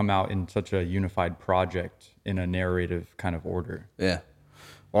doesn't come out in such a unified project in a narrative kind of order. Yeah.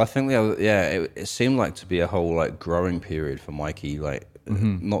 Well, I think it seemed like to be a whole like growing period for Mikey, like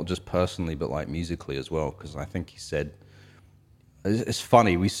not just personally, but like musically as well. Because I think he said, it's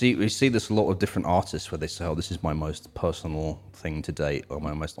funny. We see this a lot of different artists where they say, "Oh, this is my most personal thing to date, or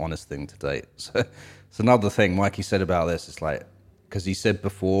my most honest thing to date." So it's another thing Mikey said about this. It's like, because he said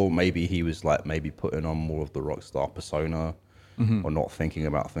before maybe he was like maybe putting on more of the rock star persona, or not thinking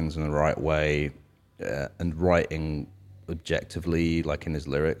about things in the right way, and writing objectively, like in his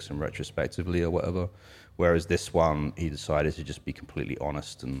lyrics and retrospectively or whatever. Whereas this one, he decided to just be completely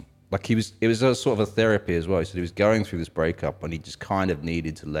honest and. Like it was a sort of a therapy as well. He said he was going through this breakup and he just kind of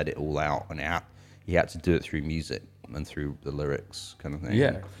needed to let it all out, and he had to do it through music and through the lyrics, kind of thing.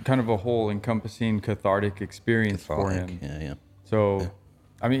 Yeah, kind of a whole encompassing cathartic experience for him. Yeah. So,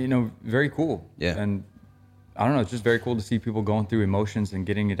 I mean, very cool. Yeah. And I don't know, it's just very cool to see people going through emotions and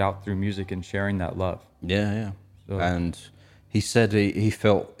getting it out through music and sharing that love. Yeah. So, and he said he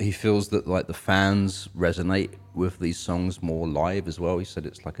feels that like the fans resonate with these songs more live as well. He said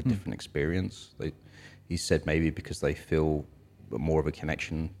it's like a different experience. He said maybe because they feel more of a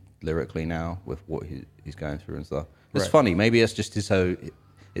connection lyrically now with what he's going through and stuff. It's funny. Maybe it's just his own.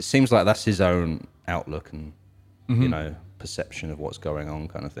 It seems like that's his own outlook and perception of what's going on,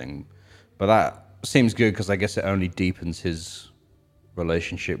 kind of thing. But that seems good because I guess it only deepens his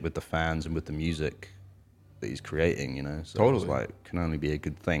relationship with the fans and with the music that he's creating, so totally. It's like can only be a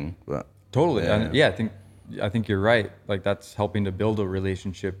good thing. But totally. And I think you're right. Like that's helping to build a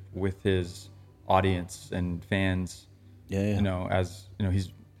relationship with his audience and fans. Yeah. As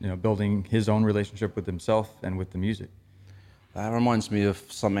he's building his own relationship with himself and with the music. That reminds me of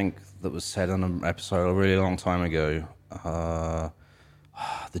something that was said on an episode a really long time ago. The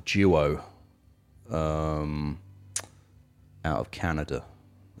duo out of Canada.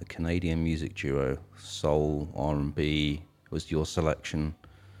 The Canadian music duo, soul, R&B, was your selection.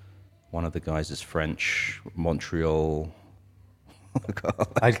 One of the guys is French, Montreal.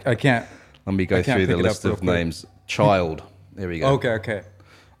 I can't. Let me go through the list of names. Child. There we go. Okay.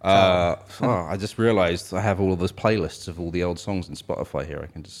 I just realized I have all of those playlists of all the old songs in Spotify here. I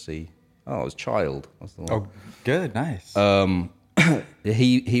can just see. Oh, it was Child. That's the one. Oh, good. Nice.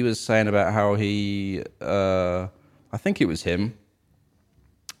 He was saying about how he, I think it was him,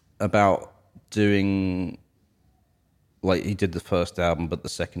 about doing, like he did the first album, but the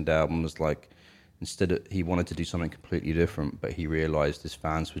second album was like, he wanted to do something completely different, but he realized his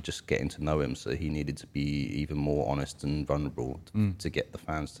fans were just getting to know him, so he needed to be even more honest and vulnerable to get the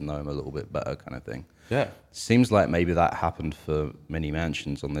fans to know him a little bit better, kind of thing. Yeah. Seems like maybe that happened for Many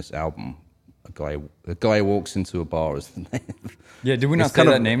Mansions on this album. A guy walks into a bar is the name. Yeah, did we not say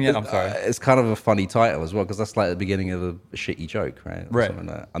that name yet? I'm sorry. It's kind of a funny title as well, because that's like the beginning of a shitty joke, right? Right. Like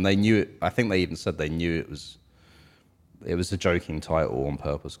that. And they knew it. I think they even said they knew it was a joking title on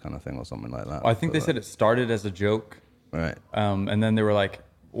purpose, kind of thing, or something like that. I think they said it started as a joke. Right. And then they were like,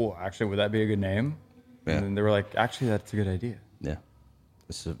 "Oh, actually, would that be a good name?" Yeah. And then they were like, "Actually, that's a good idea." Yeah.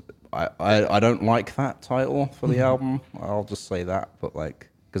 I don't like that title for the album. I'll just say that, but like,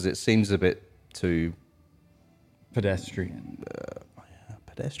 because it seems a bit too Pedestrian.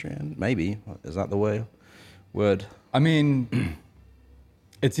 Pedestrian, maybe. Is that the word? I mean,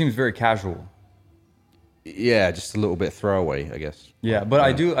 it seems very casual. Yeah, just a little bit throwaway, I guess. Yeah, but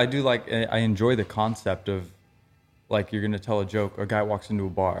I do like, I enjoy the concept of, like, you're gonna tell a joke, a guy walks into a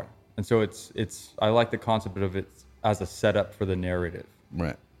bar, and so it's I like the concept of it as a setup for the narrative.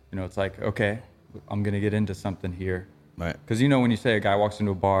 Right. You know, it's like, okay, I'm gonna get into something here, Right. because when you say a guy walks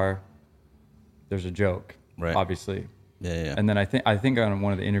into a bar, there's a joke, Right. obviously. Yeah. And then I think on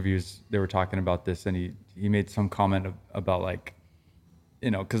one of the interviews they were talking about this, and he made some comment about, like,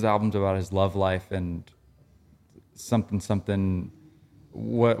 because the album's about his love life and something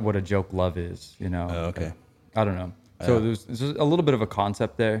what a joke love is, Oh, okay. I don't know. So there's a little bit of a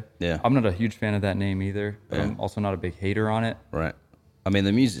concept there. Yeah. I'm not a huge fan of that name either, but Yeah. I'm also not a big hater on it. Right. I mean,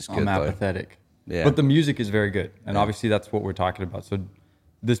 the music's good, I'm though. apathetic. Yeah. But the music is very good, and obviously that's what we're talking about. So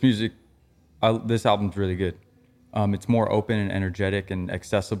this this album's really good. It's more open and energetic and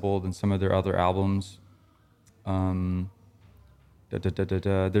accessible than some of their other albums.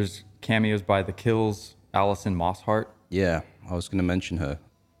 There's cameos by The Kills, Alison Mosshart. Yeah, I was going to mention her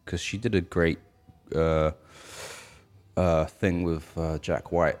because she did a great thing with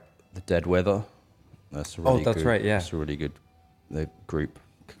Jack White, The Dead Weather. That's a really that's good, right, yeah. That's a really good group.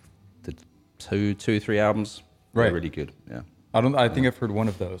 Did 3 albums. Right. They're really good, yeah. I think I've heard one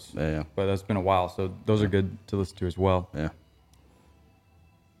of those. Yeah. But that's been a while, so those are good to listen to as well. Yeah.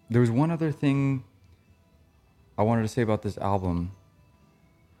 There was one other thing I wanted to say about this album.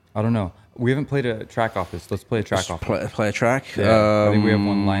 I don't know. We haven't played a track off this. Let's play a track off. Play a track? Yeah, I think we have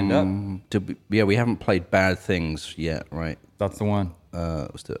one lined up. We haven't played Bad Things yet, right? That's the one.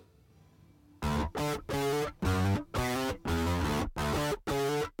 Let's do it.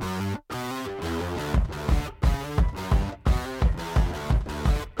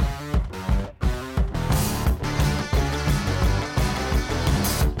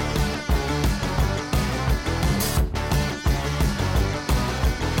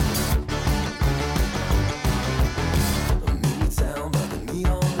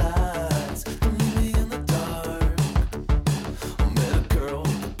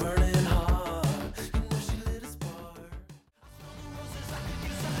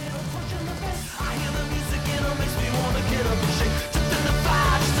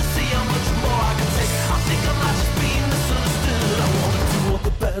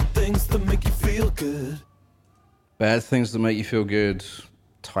 Bad Things That Make You Feel Good,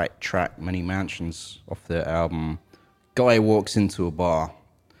 tight track, Many Mansions off their album. Guy walks into a bar.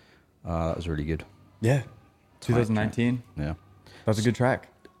 That was really good. Yeah. 2019. Yeah. That's a good track.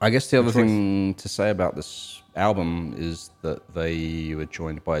 I guess the other thing to say about this album is that they were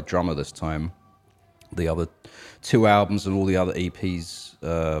joined by a drummer this time. The other 2 albums and all the other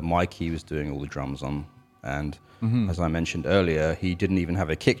EPs, Mikey was doing all the drums on. And as I mentioned earlier, he didn't even have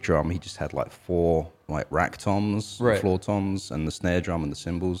a kick drum. He just had like 4 rack toms, floor toms, and the snare drum and the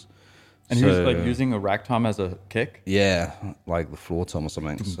cymbals. And he was like using a rack tom as a kick? Yeah, like the floor tom or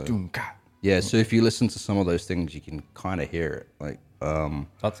something. So if you listen to some of those things, you can kind of hear it.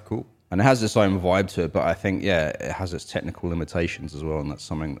 That's cool. And it has its own vibe to it, but I think, it has its technical limitations as well. And that's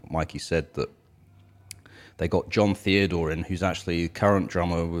something that Mikey said, that they got John Theodore in, who's actually current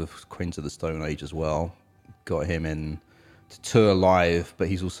drummer with Queens of the Stone Age as well. Got him in to tour live, but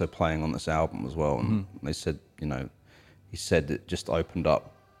he's also playing on this album as well. And they said, he said it just opened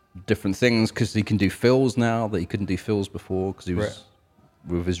up different things because he can do fills now that he couldn't do fills before because he was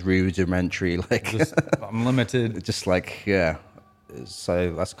with his rudimentary, just unlimited. Just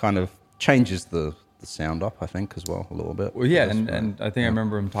so that's kind of changes the sound up, I think, as well a little bit. Well, yeah, and I think I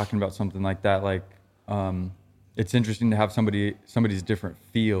remember him talking about something like that. Like, it's interesting to have somebody's different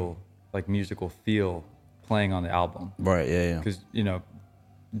feel, like musical feel, playing on the album. Right, yeah. Because,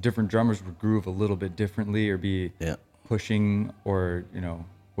 different drummers would groove a little bit differently or be pushing or,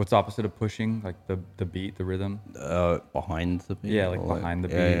 what's opposite of pushing? Like the beat, the rhythm? Behind the beat? Yeah, like behind the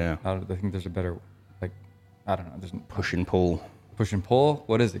beat. Yeah. I think there's a better, I don't know. There's push and pull. Push and pull?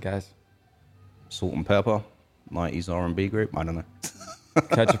 What is it, guys? Salt and Pepper, 90s R&B group? I don't know.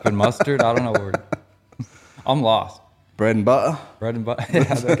 Ketchup and mustard? I don't know. I'm lost. Bread and butter? Bread and butter. Yeah,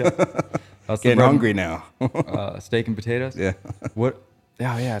 that's getting hungry now. Steak and potatoes. Yeah. What?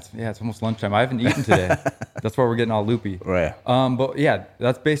 Yeah. It's almost lunchtime. I haven't eaten today. That's why we're getting all loopy. Right. But yeah,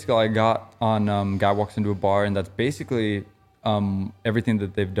 that's basically all I got on Guy Walks Into a Bar, and that's basically everything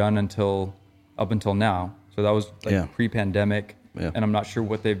that they've done up until now. So that was pre-pandemic, and I'm not sure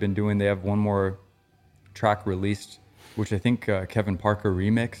what they've been doing. They have one more track released, which I think Kevin Parker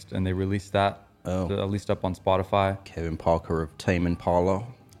remixed, and they released that at least up on Spotify. Kevin Parker of Tame Impala.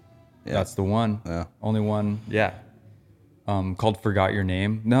 That's the one. Yeah. Only one. Yeah. Called "Forgot Your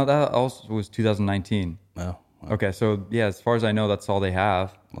Name." No, that also was 2019. Oh, Okay, so yeah, as far as I know, that's all they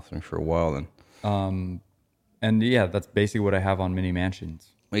have. nothing for a while then. And yeah, that's basically what I have on Mini Mansions.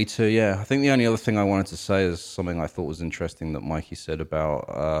 Me too, yeah. I think the only other thing I wanted to say is something I thought was interesting that Mikey said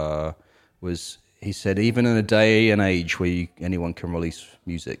about was he said even in a day and age where anyone can release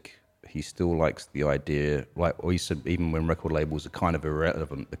music, he still likes the idea, or he said even when record labels are kind of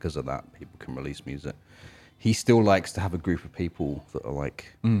irrelevant because of that, people can release music. He still likes to have a group of people that are like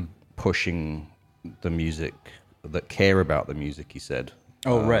pushing the music, that care about the music, he said.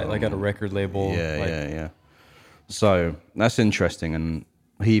 Oh, right, like at a record label. Yeah, like, yeah. So that's interesting, and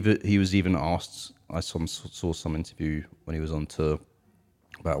he was even asked. I saw some interview when he was on tour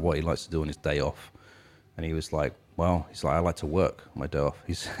about what he likes to do on his day off, and he was like, "Well, he's like I like to work on my day off."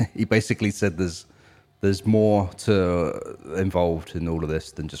 He basically said there's more involved in all of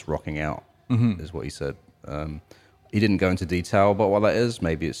this than just rocking out, is what he said. He didn't go into detail about what that is.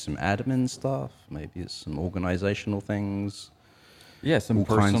 Maybe it's some admin stuff. Maybe it's some organizational things. Yeah, some All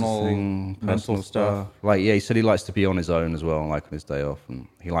kinds of personal, mental personal stuff. Like, yeah, he said he likes to be on his own as well, like on his day off. And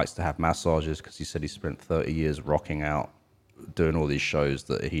he likes to have massages because he said he spent 30 years rocking out, doing all these shows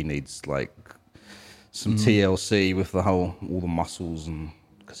that he needs, like, some TLC with all the muscles. And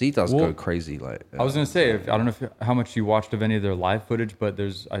because he does go crazy. Like, I was gonna say, I don't know how much you watched of any of their live footage, but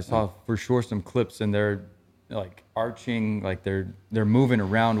I saw for sure some clips, and they're like arching, like they're moving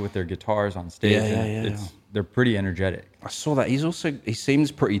around with their guitars on stage. Yeah. They're pretty energetic. I saw that. He seems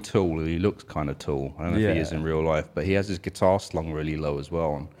pretty tall. He looks kind of tall. I don't know if he is in real life, but he has his guitar slung really low as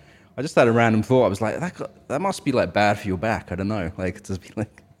well. And I just had a random thought. I was like, that must be like bad for your back. I don't know. Like, to be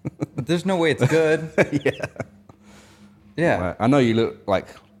like, But there's no way it's good. Yeah. I know you look like,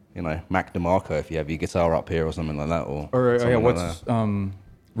 Mac DeMarco if you have your guitar up here or something like that. Or something like what's that.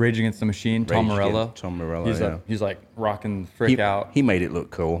 Rage Against the Machine? Tom Morello. Tom Morello, He's like rocking the frick out. He made it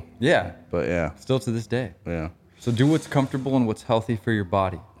look cool. Yeah. But yeah. Still to this day. Yeah. So do what's comfortable and what's healthy for your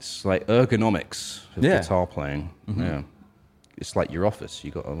body. It's like ergonomics of Yeah. guitar playing. Yeah. It's like your office.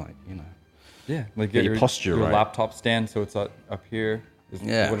 You got to Yeah. Like Get your posture your right. laptop stand so it's up here. Is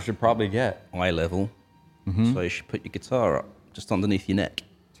Yeah. what it should probably get. eye level. So you should put your guitar up just underneath your neck.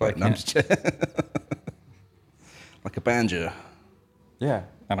 So I Like, no, I'm can't- just- like a banjo. Yeah.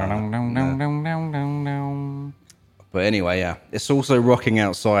 But anyway, yeah. It's also rocking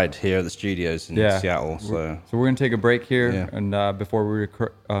outside here at the studios in Seattle. So So we're gonna take a break here, Yeah. and before we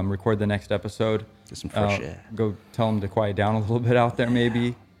record the next episode, Get some fresh air. Go tell them to quiet down a little bit out there,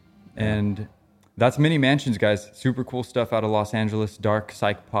 maybe. And that's Mini Mansions, guys. Super cool stuff out of Los Angeles. Dark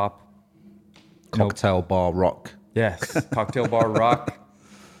psych pop. cocktail bar rock. Yes, cocktail bar rock.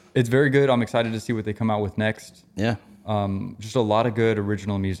 It's very good. I'm excited to see what they come out with next. Yeah. Just a lot of good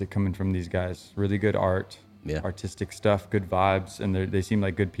original music coming from these guys. Really good art, artistic stuff, good vibes, and they seem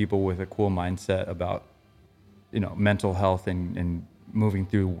like good people with a cool mindset about, mental health and moving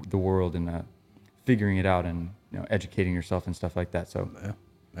through the world and figuring it out and educating yourself and stuff like that. So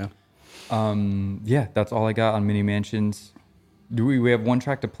Yeah. that's all I got on Mini Mansions. We have one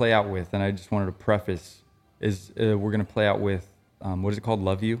track to play out with, and I just wanted to preface we're gonna play out with what is it called?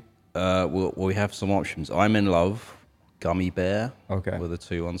 Love You. We have some options. I'm in Love, Gummy Bear. Okay. Were the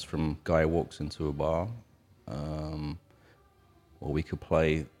two ones from Guy Walks Into a Bar. Or we could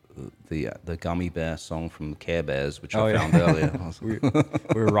play the Gummy Bear song from the Care Bears, which I found earlier. we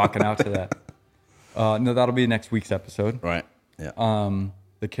were rocking out to that. No, that'll be next week's episode. Right. Yeah.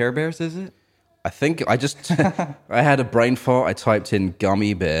 The Care Bears, is it? I think I had a brain fart. I typed in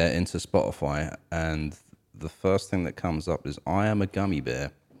Gummy Bear into Spotify, and the first thing that comes up is I Am a Gummy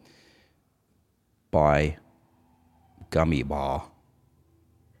Bear by Gummy Bar.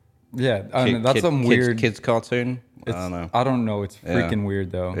 Yeah, that's some weird kids cartoon. I don't know. I don't know. It's freaking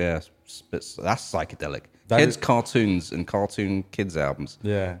weird though. Yeah, that's psychedelic. That Kids is- cartoons and cartoon kids albums.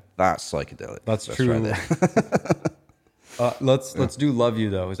 Yeah, That's psychedelic. that's right true. there. Let's do Love You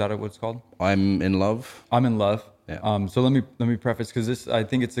though. Is that what it's called? I'm in love. I'm in love. Yeah. So let me preface, because I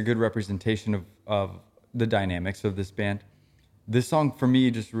think it's a good representation of the dynamics of this band. This song for me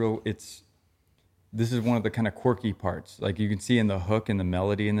this is one of the kind of quirky parts. Like you can see in the hook and the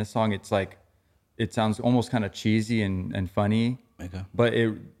melody in this song, it's like it sounds almost kind of cheesy and funny. Okay. But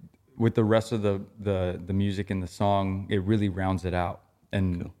with the rest of the music in the song, it really rounds it out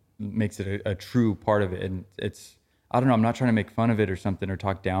and makes it a true part of it. And it's, I don't know, I'm not trying to make fun of it or something or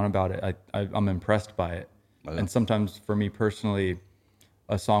talk down about it. I'm impressed by it. Okay. And sometimes for me personally,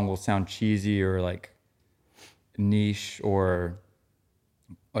 a song will sound cheesy or like niche or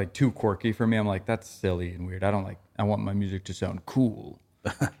like too quirky for me. I'm like, that's silly and weird. I want my music to sound cool.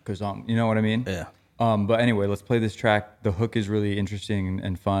 because you know what I mean? Yeah. But anyway, let's play this track. The hook is really interesting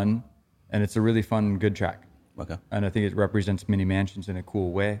and fun, and it's a really fun, good track. Okay. And I think it represents Mini Mansions in a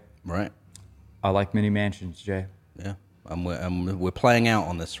cool way. Right. I like Mini Mansions, Jay. Yeah. And we're playing out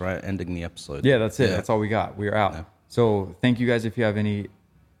on this, right? Ending the episode. Yeah, that's it. Yeah. That's all we got. We're out. Yeah. So thank you guys. If you have any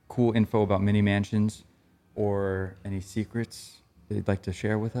cool info about Mini Mansions or any secrets that you'd like to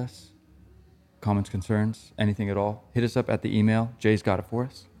share with us, comments, concerns, anything at all, hit us up at the email. Jay's got it for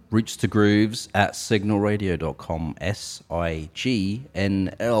us. Rootstogrooves@signalradio.com. SIGNL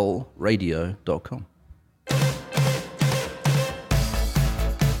radio.com.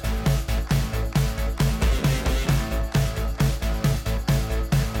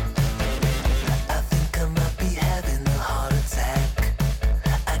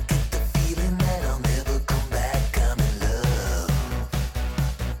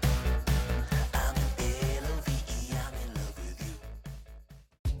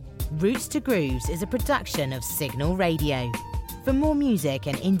 Roots to Grooves is a production of Signal Radio. For more music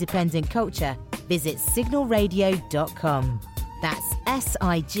and independent culture, visit signalradio.com. That's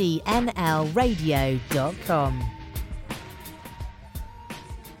SIGNL radio.com.